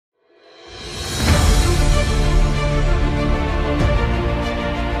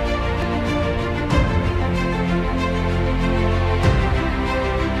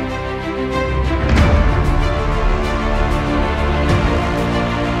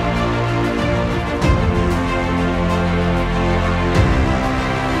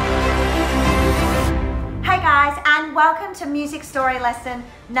to music story lesson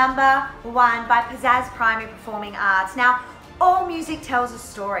number 1 by Pizzazz Primary Performing Arts. Now, all music tells a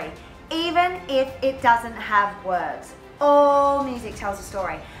story, even if it doesn't have words. All music tells a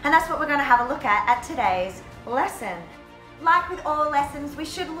story. And that's what we're going to have a look at today's lesson. Like with all lessons, we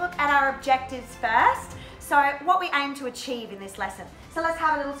should look at our objectives first. So what we aim to achieve in this lesson. So let's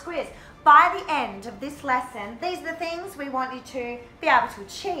have a little quiz. By the end of this lesson, these are the things we want you to be able to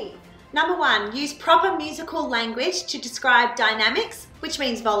achieve. Number 1, use proper musical language to describe dynamics, which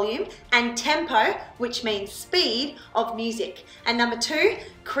means volume, and tempo, which means speed of music. And number 2,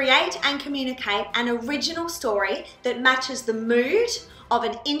 create and communicate an original story that matches the mood of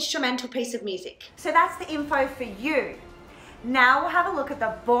an instrumental piece of music. So that's the info for you. Now we'll have a look at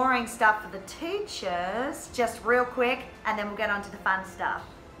the boring stuff for the teachers, just real quick, and then we'll get on to the fun stuff.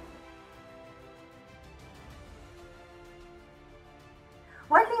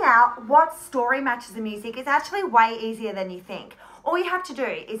 Working out what story matches the music is actually way easier than you think. All you have to do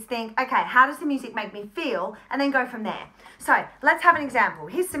is think, okay, how does the music make me feel? And then go from there. So let's have an example.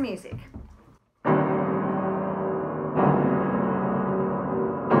 Here's some music.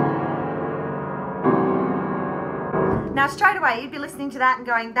 Now straight away you'd be listening to that and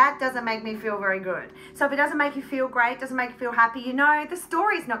going, that doesn't make me feel very good. So if it doesn't make you feel great, doesn't make you feel happy, you know the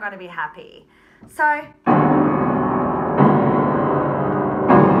story's not going to be happy. So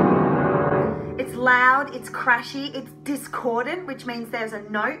it's loud, it's crashy, it's discordant, which means there's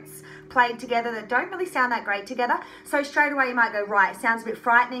notes played together that don't really sound that great together. So straight away you might go, right, it sounds a bit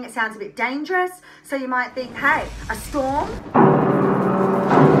frightening, it sounds a bit dangerous. So you might think, hey, a storm,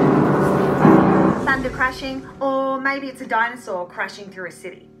 thunder crashing, or maybe it's a dinosaur crashing through a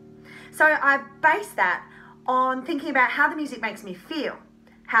city. So I base that on thinking about how the music makes me feel.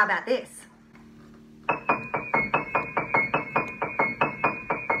 How about this?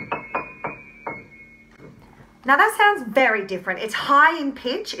 Now that sounds very different. It's high in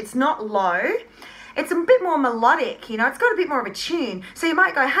pitch, it's not low. It's a bit more melodic, you know, it's got a bit more of a tune. So you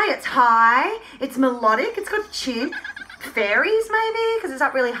might go, hey, it's high, it's melodic, it's got a tune. Fairies maybe, because it's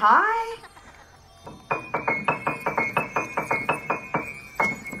up really high.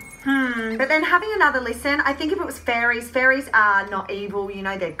 But then having another listen, I think if it was fairies are not evil, you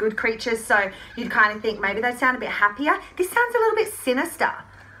know, they're good creatures. So you'd kind of think maybe they sound a bit happier. This sounds a little bit sinister.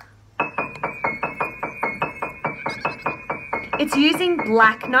 It's using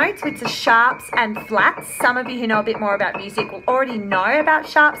black notes, which are sharps and flats. Some of you who know a bit more about music will already know about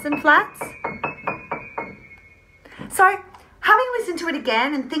sharps and flats. So having listened to it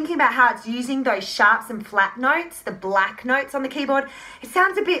again and thinking about how it's using those sharps and flat notes, the black notes on the keyboard, it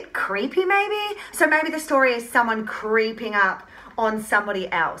sounds a bit creepy maybe. So maybe the story is someone creeping up on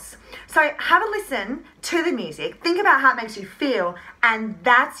somebody else. So have a listen to the music, think about how it makes you feel, and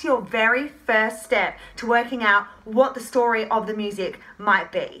that's your very first step to working out what the story of the music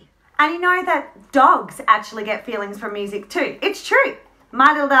might be. And you know that dogs actually get feelings from music too. It's true.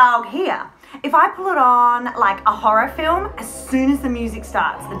 My little dog here, if I pull it on like a horror film, as soon as the music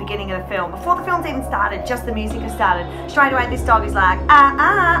starts, the beginning of the film, before the film's even started, just the music has started, straight away this dog is like,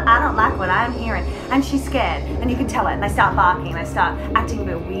 I don't like what I'm hearing. And she's scared, and you can tell it, and they start barking, they start acting a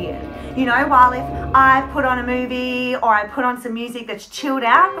bit weird. You know, while if I put on a movie or I put on some music that's chilled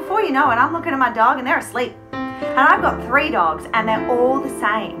out, before you know it, I'm looking at my dog and they're asleep. And I've got 3 dogs and they're all the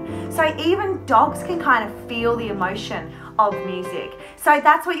same. So even dogs can kind of feel the emotion of music. So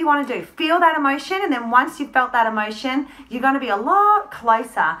that's what you want to do. Feel that emotion, and then once you've felt that emotion, you're going to be a lot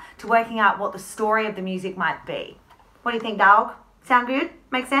closer to working out what the story of the music might be. What do you think, dog? Sound good?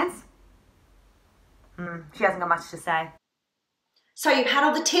 Make sense? She hasn't got much to say. So you've had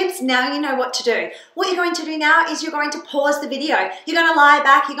all the tips, now you know what to do. What you're going to do now is you're going to pause the video. You're going to lie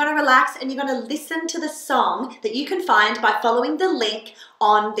back, you're going to relax, and you're going to listen to the song that you can find by following the link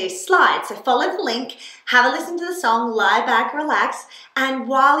on this slide. So follow the link, have a listen to the song, lie back, relax, and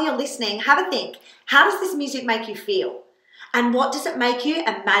while you're listening, have a think. How does this music make you feel? And what does it make you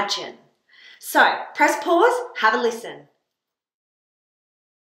imagine? So press pause, have a listen.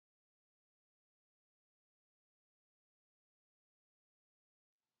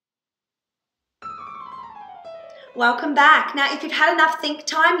 Welcome back. Now, if you've had enough think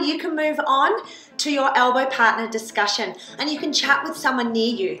time, you can move on to your elbow partner discussion and you can chat with someone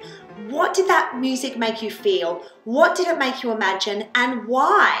near you. What did that music make you feel? What did it make you imagine? And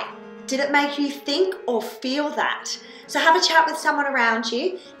why did it make you think or feel that? So have a chat with someone around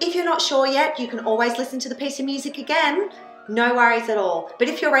you. If you're not sure yet, you can always listen to the piece of music again. No worries at all. But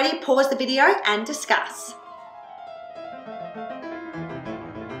if you're ready, pause the video and discuss.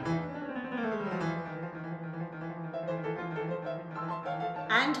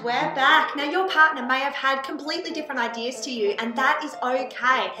 And we're back. Now your partner may have had completely different ideas to you, and that is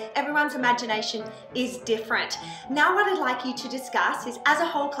okay. Everyone's imagination is different. Now what I'd like you to discuss is, as a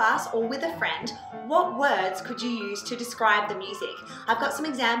whole class or with a friend, what words could you use to describe the music? I've got some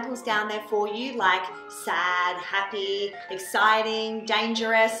examples down there for you, like sad, happy, exciting,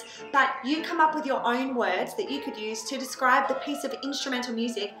 dangerous, but you come up with your own words that you could use to describe the piece of instrumental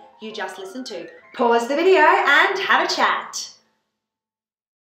music you just listened to. Pause the video and have a chat.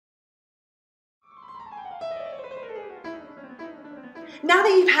 Now that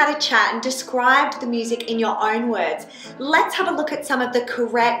you've had a chat and described the music in your own words, let's have a look at some of the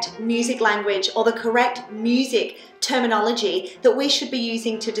correct music language or the correct music terminology that we should be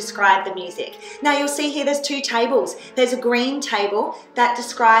using to describe the music. Now you'll see here there's two tables. There's a green table that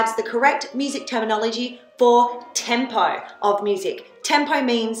describes the correct music terminology for tempo of music. Tempo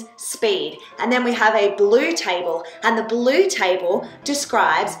means speed. And then we have a blue table, and the blue table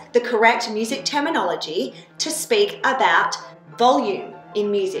describes the correct music terminology to speak about volume in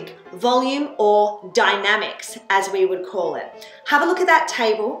music. Volume or dynamics, as we would call it. Have a look at that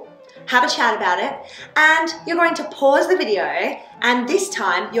table, have a chat about it, and you're going to pause the video, and this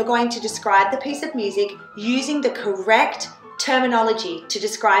time you're going to describe the piece of music using the correct terminology to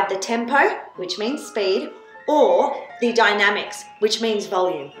describe the tempo, which means speed, or the dynamics, which means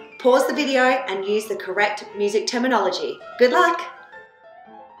volume. Pause the video and use the correct music terminology. Good luck!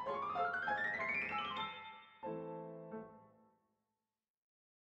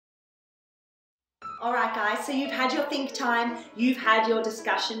 Alright guys, so you've had your think time, you've had your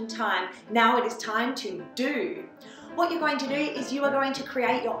discussion time. Now it is time to do. What you're going to do is you are going to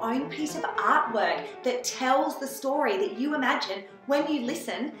create your own piece of artwork that tells the story that you imagine when you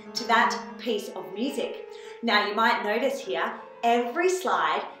listen to that piece of music. Now you might notice here, every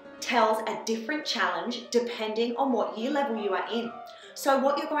slide tells a different challenge depending on what year level you are in. So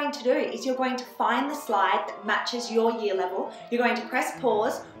what you're going to do is you're going to find the slide that matches your year level. You're going to press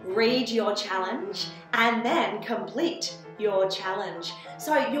pause, read your challenge, and then complete your challenge.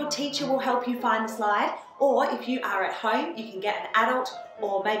 So your teacher will help you find the slide, or if you are at home, you can get an adult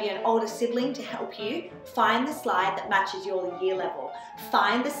or maybe an older sibling to help you find the slide that matches your year level.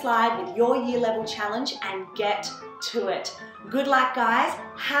 Find the slide with your year level challenge and get to it. Good luck guys,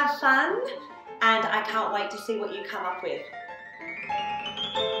 have fun, and I can't wait to see what you come up with.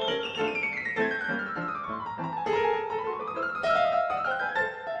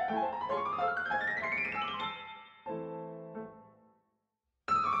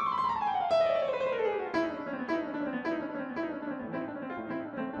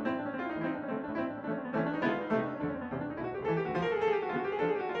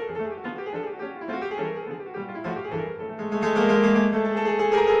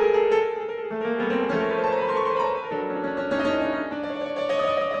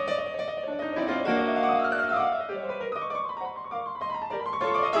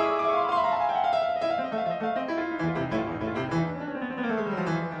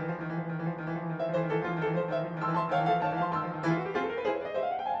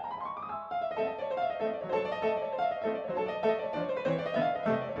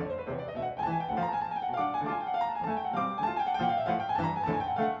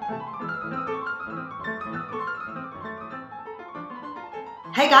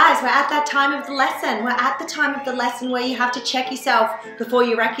 Hey guys, we're at that time of the lesson. We're at the time of the lesson where you have to check yourself before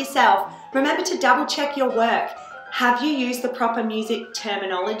you wreck yourself. Remember to double check your work. Have you used the proper music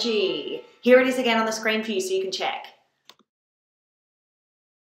terminology? Here it is again on the screen for you so you can check.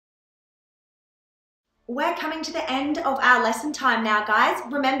 We're coming to the end of our lesson time now, guys.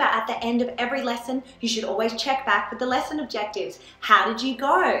 Remember, at the end of every lesson, you should always check back with the lesson objectives. How did you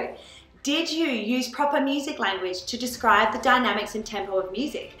go? Did you use proper music language to describe the dynamics and tempo of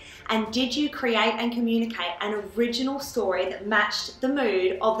music? And did you create and communicate an original story that matched the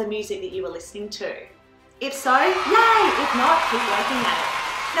mood of the music that you were listening to? If so, yay! If not, keep working at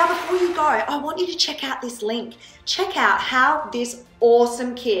it. Now before you go, I want you to check out this link. Check out how this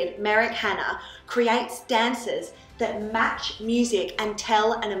awesome kid, Merrick Hanna, creates dances that match music and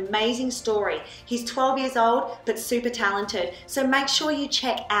tell an amazing story. He's 12 years old, but super talented. So make sure you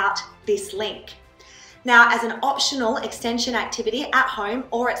check out this link. Now, as an optional extension activity at home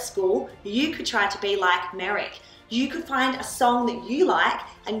or at school, you could try to be like Merrick. You could find a song that you like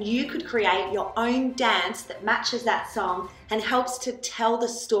and you could create your own dance that matches that song and helps to tell the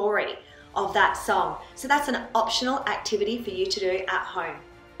story of that song. So that's an optional activity for you to do at home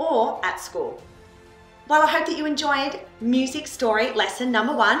or at school. Well, I hope that you enjoyed Music Story Lesson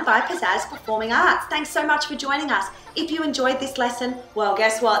number 1 by Pizzazz Performing Arts. Thanks so much for joining us. If you enjoyed this lesson, well,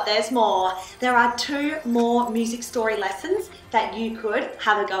 guess what? There's more. There are 2 more music story lessons that you could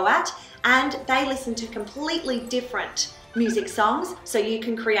have a go at, and they listen to completely different music songs, so you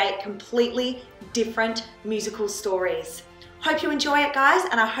can create completely different musical stories. Hope you enjoy it, guys,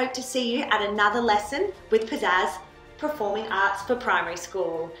 and I hope to see you at another lesson with Pizzazz Performing Arts for Primary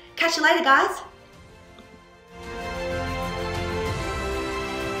School. Catch you later, guys.